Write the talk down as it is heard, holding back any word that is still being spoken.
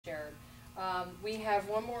We have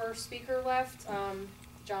one more speaker left.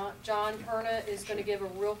 John Perna is going to give a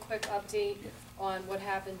real quick update on what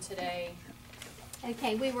happened today.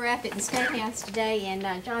 Okay, we were up at the State House today,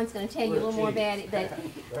 and John's going to tell you a little more about it. But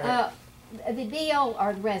the bill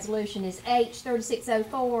or the resolution is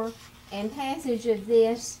H3604, and passage of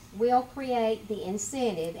this will create the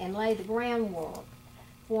incentive and lay the groundwork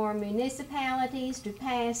for municipalities to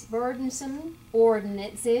pass burdensome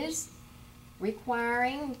ordinances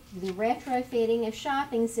requiring the retrofitting of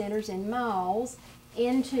shopping centers and malls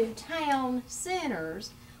into town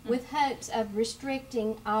centers with hopes of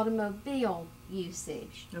restricting automobile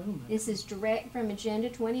usage. This is direct from Agenda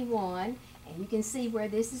 21, and you can see where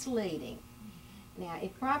this is leading. Now,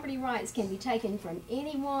 if property rights can be taken from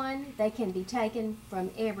anyone, they can be taken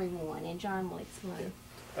from everyone, and John will explain.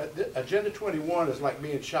 Agenda 21 is like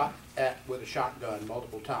being shot at with a shotgun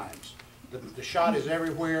multiple times. The shot is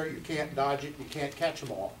everywhere. You can't dodge it. You can't catch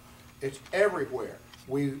them all. It's everywhere.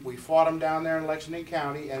 We fought them down there in Lexington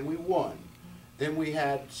County, and we won. Then we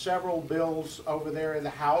had several bills over there in the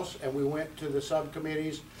House, and we went to the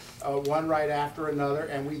subcommittees, one right after another,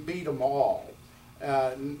 and we beat them all.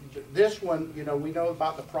 This one, you know, we know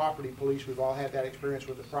about the property police. We've all had that experience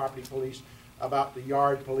with the property police, about the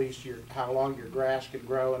yard police, how long your grass can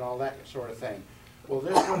grow and all that sort of thing. Well,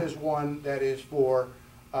 this one is one that is for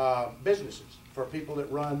businesses, for people that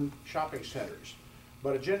run shopping centers.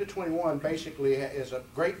 But Agenda 21 basically is a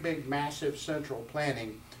great big massive central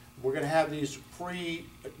planning. We're going to have these free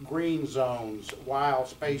green zones, wild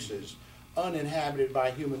spaces, uninhabited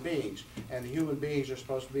by human beings. And the human beings are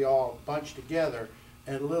supposed to be all bunched together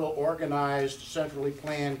in little organized, centrally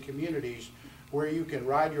planned communities where you can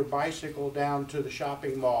ride your bicycle down to the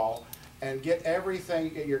shopping mall and get everything,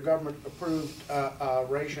 get your government approved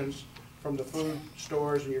rations from the food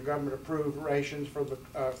stores and your government approved rations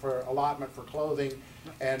for allotment for clothing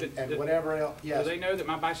and whatever else. Yes. Do they know that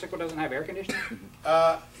my bicycle doesn't have air conditioning?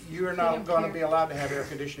 You're not going to be allowed to have air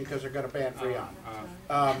conditioning because they're going to ban Freon.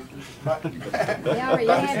 But they already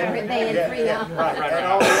have banned Freon. Right.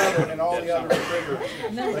 And all the other triggers.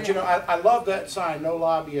 But you know, I love that sign, no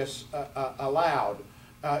lobbyists allowed.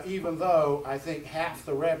 Even though I think half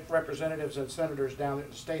the representatives and senators down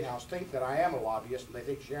at the State House think that I am a lobbyist, and they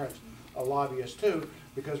think Sharon's a lobbyist too,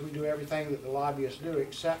 because we do everything that the lobbyists do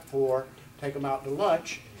except for take them out to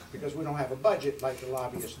lunch, because we don't have a budget like the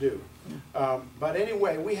lobbyists do. But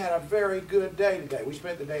anyway, we had a very good day today. We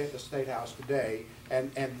spent the day at the State House today,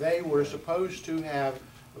 and they were supposed to have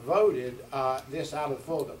voted this out of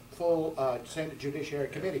the full Senate Judiciary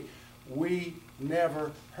Committee. We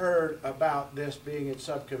never heard about this being in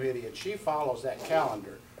subcommittee, and she follows that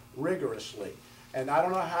calendar rigorously. And I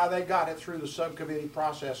don't know how they got it through the subcommittee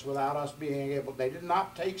process without us being able. They did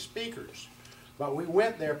not take speakers, but we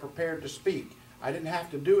went there prepared to speak. I didn't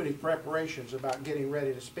have to do any preparations about getting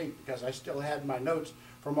ready to speak because I still had my notes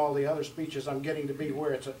from all the other speeches. I'm getting to be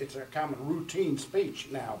where it's a common routine speech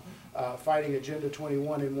now, fighting Agenda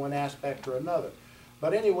 21 in one aspect or another.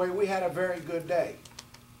 But anyway, we had a very good day.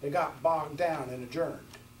 They got bogged down and adjourned.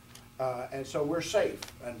 And so we're safe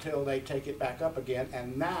until they take it back up again.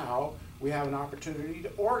 And now we have an opportunity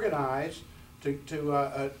to organize to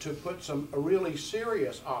put some really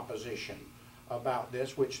serious opposition about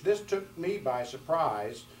this, which this took me by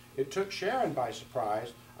surprise. It took Sharon by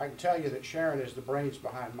surprise. I can tell you that Sharon is the brains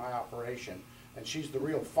behind my operation, and she's the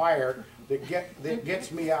real fire that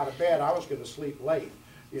gets me out of bed. I was going to sleep late.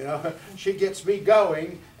 You know, she gets me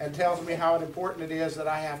going and tells me how important it is that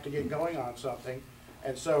I have to get going on something.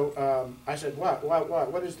 And so I said,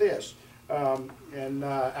 what is this?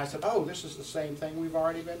 I said, oh, this is the same thing we've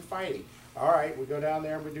already been fighting. All right, we go down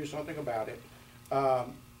there and we do something about it.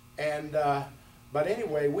 But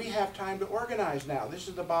anyway, we have time to organize now. This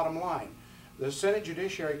is the bottom line. The Senate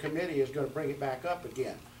Judiciary Committee is going to bring it back up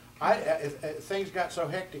again. Things got so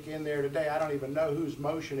hectic in there today, I don't even know whose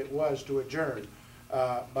motion it was to adjourn.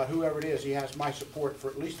 But whoever it is, he has my support for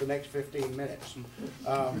at least the next 15 minutes.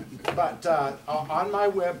 But on my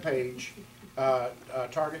webpage,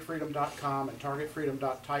 targetfreedom.com and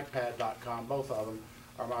targetfreedom.typepad.com, both of them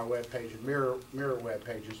are my webpages, mirror web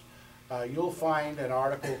pages. You'll find an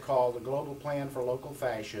article called The Global Plan for Local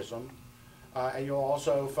Fascism. And you'll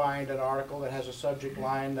also find an article that has a subject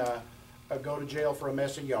line, Go to Jail for a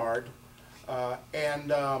Messy Yard.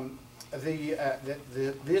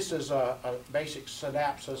 This is a basic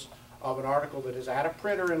synopsis of an article that is at a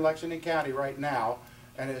printer in Lexington County right now,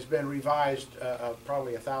 and has been revised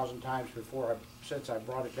probably 1,000 times since I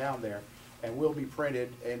brought it down there, and will be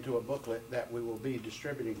printed into a booklet that we will be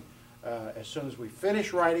distributing as soon as we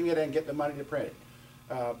finish writing it and get the money to print it.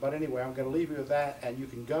 But anyway, I'm going to leave you with that, and you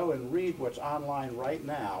can go and read what's online right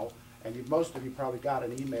now And most of you probably got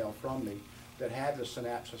an email from me that had the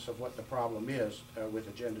synopsis of what the problem is with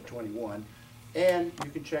Agenda 21. And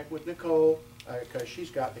you can check with Nicole because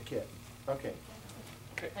she's got the kit. Okay.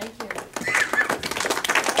 Thank you.